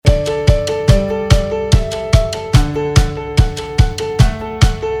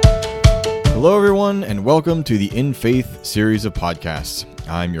Hello, everyone, and welcome to the In Faith series of podcasts.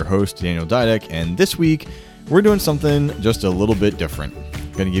 I'm your host, Daniel Didek, and this week we're doing something just a little bit different.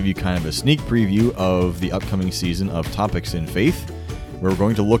 I'm going to give you kind of a sneak preview of the upcoming season of Topics in Faith, where we're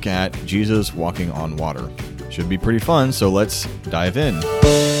going to look at Jesus walking on water. Should be pretty fun, so let's dive in.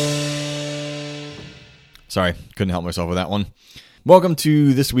 Sorry, couldn't help myself with that one. Welcome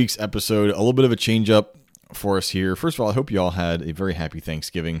to this week's episode. A little bit of a change up for us here. First of all, I hope you all had a very happy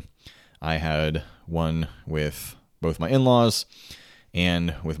Thanksgiving. I had one with both my in-laws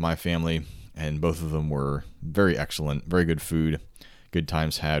and with my family, and both of them were very excellent, very good food, good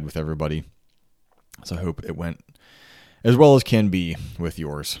times had with everybody. So I hope it went as well as can be with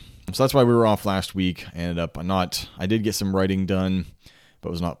yours. So that's why we were off last week. I did get some writing done,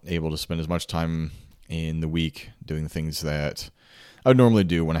 but was not able to spend as much time in the week doing the things that I would normally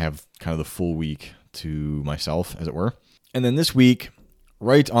do when I have kind of the full week to myself, as it were. And then this week,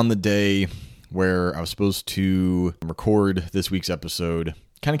 right on the day where I was supposed to record this week's episode,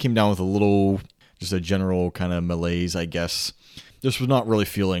 kind of came down with just a general kind of malaise, I guess. Just was not really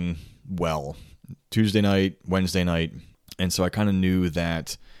feeling well. Tuesday night, Wednesday night, and so I kind of knew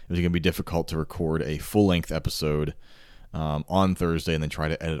that it was going to be difficult to record a full-length episode on Thursday and then try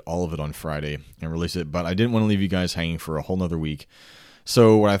to edit all of it on Friday and release it. But I didn't want to leave you guys hanging for a whole nother week.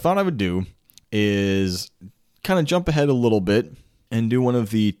 So what I thought I would do is kind of jump ahead a little bit and do one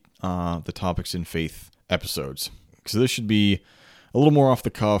of the Topics in Faith episodes. So this should be a little more off the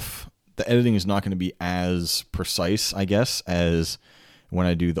cuff. The editing is not going to be as precise, I guess, as when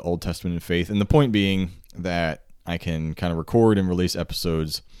I do the Old Testament in Faith. And the point being that I can kind of record and release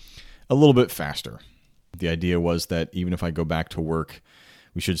episodes a little bit faster. The idea was that even if I go back to work,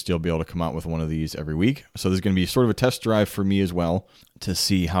 we should still be able to come out with one of these every week. So there's going to be sort of a test drive for me as well to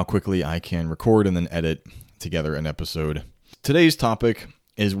see how quickly I can record and then edit together an episode. Today's topic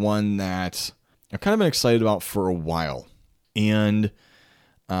is one that I've kind of been excited about for a while. And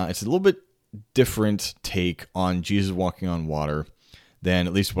it's a little bit different take on Jesus walking on water than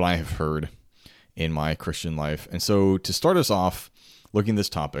at least what I have heard in my Christian life. And so to start us off looking at this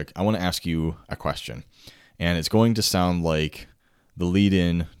topic, I want to ask you a question. And it's going to sound like the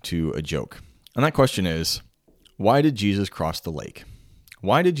lead-in to a joke. And that question is, why did Jesus cross the lake?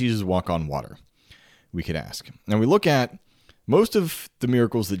 Why did Jesus walk on water? We could ask. Now we look at most of the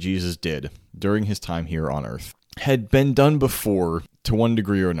miracles that Jesus did during his time here on earth had been done before to one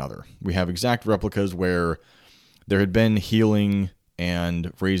degree or another. We have exact replicas where there had been healing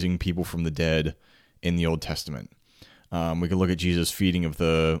and raising people from the dead in the Old Testament. We can look at Jesus' feeding of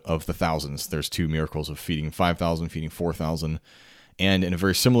the thousands. There's two miracles of feeding 5,000, feeding 4,000. And in a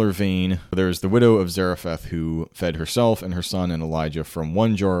very similar vein, there's the widow of Zarephath who fed herself and her son and Elijah from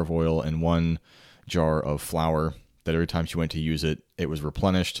one jar of oil and one jar of flour, that every time she went to use it, it was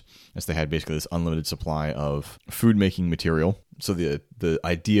replenished, as they had basically this unlimited supply of food-making material. So the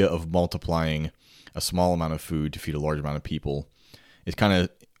idea of multiplying a small amount of food to feed a large amount of people is kind of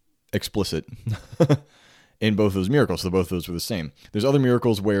explicit in both of those miracles. So both of those were the same. There's other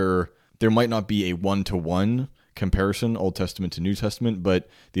miracles where there might not be a one-to-one comparison, Old Testament to New Testament, but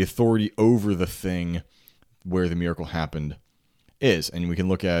the authority over the thing where the miracle happened is. And we can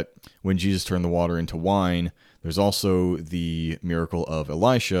look at when Jesus turned the water into wine. There's also the miracle of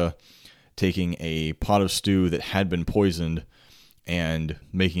Elisha taking a pot of stew that had been poisoned and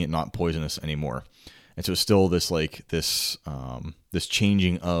making it not poisonous anymore. And so it's still this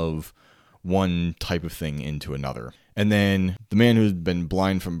changing of one type of thing into another. And then the man who's been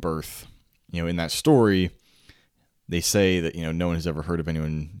blind from birth, in that story, they say that, no one has ever heard of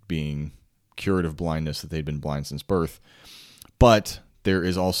anyone being cured of blindness, that they'd been blind since birth. But there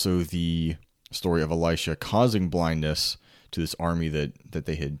is also the story of Elisha causing blindness to this army that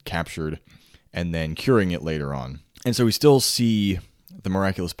they had captured and then curing it later on. And so we still see the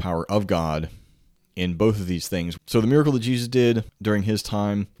miraculous power of God in both of these things. So the miracle that Jesus did during his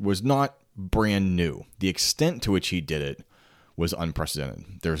time was not brand new. The extent to which he did it was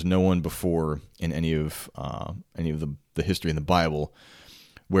unprecedented. There's no one before in any of the history in the Bible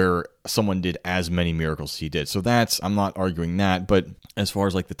where someone did as many miracles as he did. So I'm not arguing that, but as far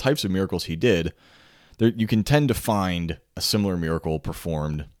as like the types of miracles he did, you can tend to find a similar miracle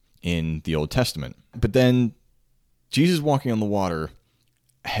performed in the Old Testament. But then Jesus walking on the water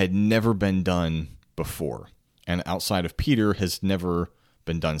had never been done before, and outside of Peter has never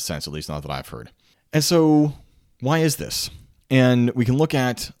been done since, at least not that I've heard. And so why is this? And we can look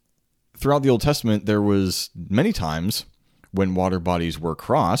at throughout the Old Testament, there was many times when water bodies were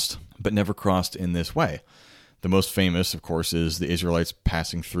crossed, but never crossed in this way. The most famous, of course, is the Israelites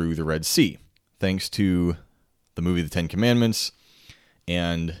passing through the Red Sea. Thanks to the movie The Ten Commandments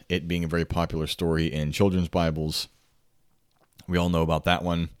and it being a very popular story in children's Bibles. We all know about that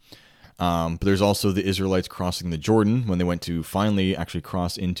one. But there's also the Israelites crossing the Jordan when they went to finally actually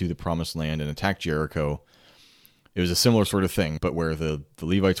cross into the Promised Land and attack Jericho. It was a similar sort of thing, but where the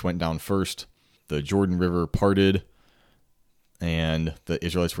Levites went down first, the Jordan River parted, and the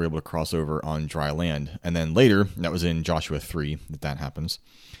Israelites were able to cross over on dry land. And then later, that was in Joshua 3 that happens.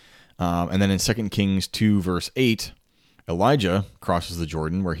 And then in 2 Kings 2, verse 8, Elijah crosses the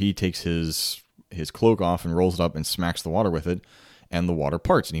Jordan, where he takes his cloak off and rolls it up and smacks the water with it, and the water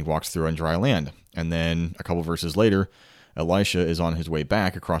parts, and he walks through on dry land. And then a couple verses later, Elisha is on his way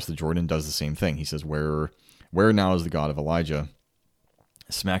back across the Jordan and does the same thing. He says, where now is the God of Elijah?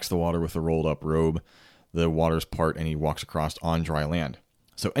 Smacks the water with a rolled up robe, the waters part, and he walks across on dry land.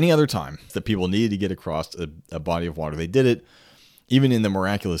 So any other time that people needed to get across a body of water, they did it. Even in the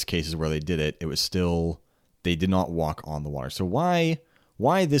miraculous cases where they did it, it was still, they did not walk on the water. So why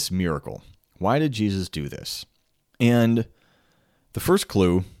this miracle? Why did Jesus do this? And the first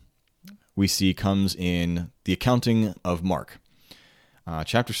clue we see comes in the accounting of Mark.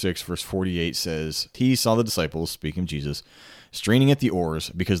 Chapter 6, verse 48 says, "He saw the disciples," speaking of Jesus, "straining at the oars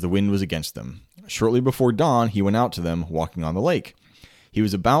because the wind was against them. Shortly before dawn, he went out to them walking on the lake. He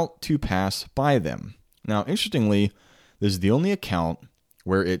was about to pass by them." Now, interestingly, this is the only account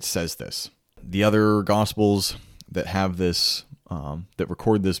where it says this. The other Gospels that have this, that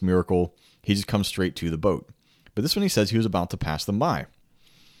record this miracle, he just comes straight to the boat. But this one he says he was about to pass them by,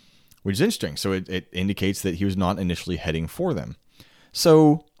 which is interesting. So it indicates that he was not initially heading for them.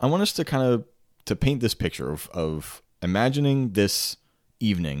 So I want us to kind of to paint this picture of imagining this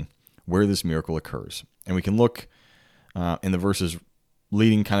evening where this miracle occurs. And we can look in the verses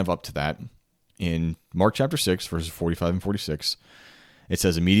leading kind of up to that. In Mark chapter 6, verses 45 and 46, it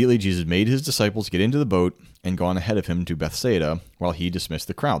says, "Immediately Jesus made his disciples get into the boat and gone ahead of him to Bethsaida while he dismissed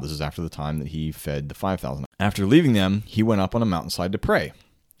the crowd." This is after the time that he fed the 5,000. "After leaving them, he went up on a mountainside to pray."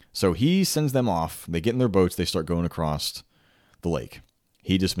 So he sends them off. They get in their boats. They start going across the lake.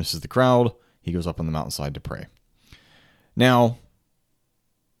 He dismisses the crowd. He goes up on the mountainside to pray. Now,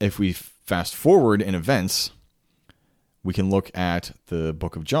 if we fast forward in events, we can look at the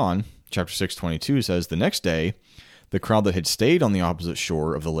book of John. Chapter 6:22 says, "The next day, the crowd that had stayed on the opposite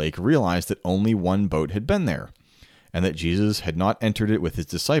shore of the lake realized that only one boat had been there, and that Jesus had not entered it with his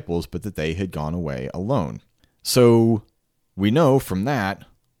disciples, but that they had gone away alone." So we know from that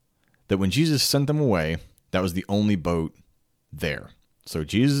when Jesus sent them away, that was the only boat there. So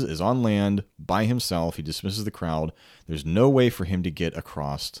Jesus is on land by himself. He dismisses the crowd. There's no way for him to get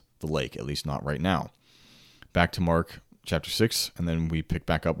across the lake, at least not right now. Back to Mark chapter 6, and then we pick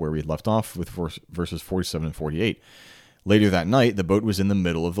back up where we had left off with verses 47 and 48. "Later that night, the boat was in the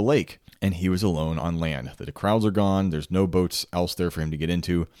middle of the lake, and he was alone on land. The crowds are gone. There's no boats else there for him to get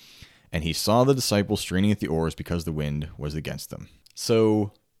into. And he saw the disciples straining at the oars because the wind was against them."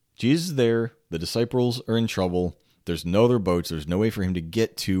 So Jesus is there. The disciples are in trouble. There's no other boats. There's no way for him to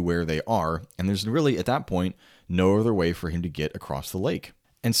get to where they are. And there's really, at that point, no other way for him to get across the lake.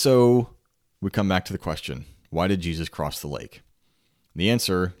 And so we come back to the question, why did Jesus cross the lake? The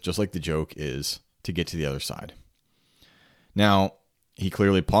answer, just like the joke, is to get to the other side. Now, he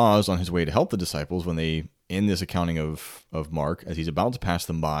clearly paused on his way to help the disciples when they, in this accounting of Mark, as he's about to pass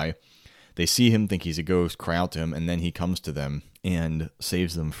them by, they see him, think he's a ghost, cry out to him, and then he comes to them and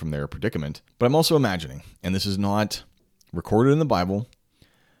saves them from their predicament. But I'm also imagining, and this is not recorded in the Bible,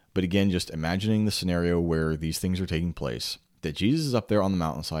 but again, just imagining the scenario where these things are taking place, that Jesus is up there on the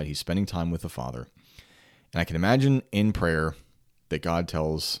mountainside, he's spending time with the Father. And I can imagine in prayer that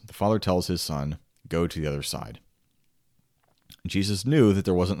the Father tells his Son, "Go to the other side." Jesus knew that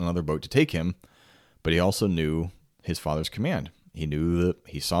there wasn't another boat to take him, but he also knew his Father's command. He knew that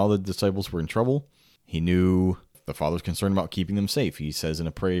he saw the disciples were in trouble. He knew the Father's concerned about keeping them safe. He says in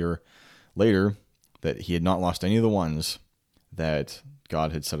a prayer later that he had not lost any of the ones that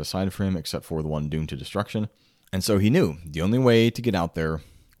God had set aside for him except for the one doomed to destruction. And so he knew the only way to get out there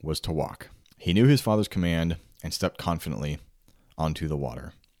was to walk. He knew his Father's command and stepped confidently onto the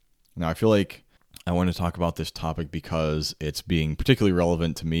water. Now, I feel like I want to talk about this topic because it's being particularly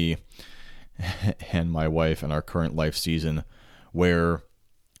relevant to me and my wife in our current life season where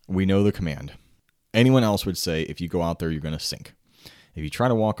we know the command. Anyone else would say, if you go out there, you're going to sink. If you try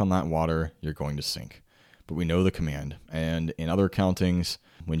to walk on that water, you're going to sink. But we know the command. And in other accountings,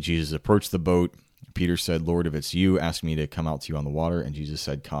 when Jesus approached the boat, Peter said, "Lord, if it's you, ask me to come out to you on the water." And Jesus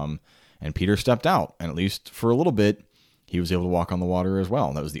said, "Come." And Peter stepped out. And at least for a little bit, he was able to walk on the water as well.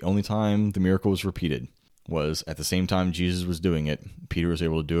 And that was the only time the miracle was repeated, was at the same time Jesus was doing it. Peter was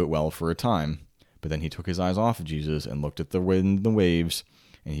able to do it well for a time. But then he took his eyes off of Jesus and looked at the wind and the waves,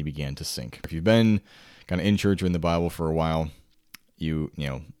 and he began to sink. If you've been kind of in church or in the Bible for a while,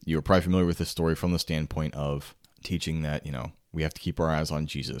 you're probably familiar with this story from the standpoint of teaching that, we have to keep our eyes on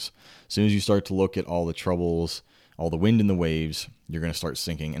Jesus. As soon as you start to look at all the troubles, all the wind and the waves, you're going to start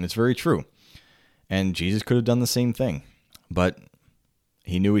sinking. And it's very true. And Jesus could have done the same thing, but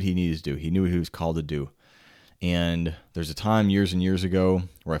he knew what he needed to do. He knew what he was called to do. And there's a time years and years ago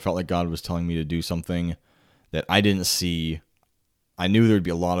where I felt like God was telling me to do something that I didn't see. I knew there would be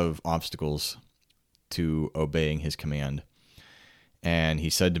a lot of obstacles to obeying his command. And he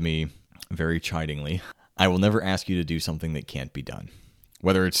said to me very chidingly, I will never ask you to do something that can't be done.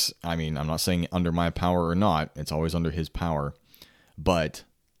 Whether it's, I'm not saying under my power or not, it's always under his power. But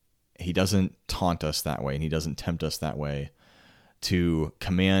he doesn't taunt us that way, and he doesn't tempt us that way to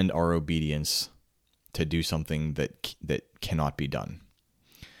command our obedience to do something that cannot be done.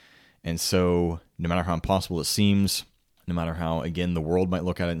 And so no matter how impossible it seems, no matter how, again, the world might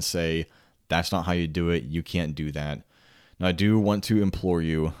look at it and say, that's not how you do it, you can't do that. Now, I do want to implore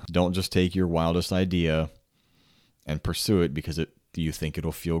you, don't just take your wildest idea and pursue it because you think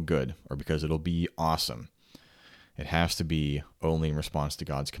it'll feel good or because it'll be awesome. It has to be only in response to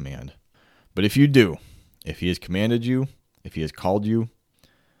God's command. But if you do, if he has commanded you, if he has called you,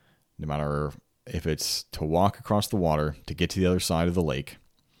 no matter if it's to walk across the water to get to the other side of the lake,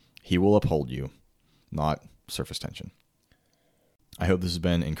 he will uphold you, not surface tension. I hope this has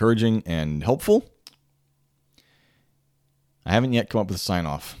been encouraging and helpful. I haven't yet come up with a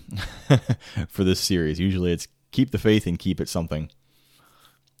sign-off for this series. Usually it's keep the faith and keep it something.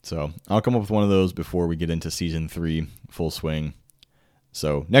 So I'll come up with one of those before we get into season 3 full swing.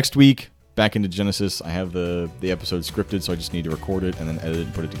 So next week, back into Genesis. I have the episode scripted, so I just need to record it and then edit it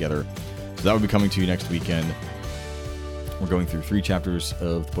and put it together. So that will be coming to you next weekend. We're going through 3 chapters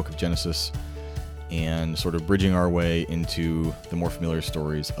of the book of Genesis and sort of bridging our way into the more familiar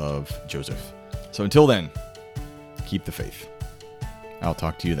stories of Joseph. So until then, keep the faith. I'll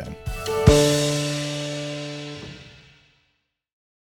talk to you then.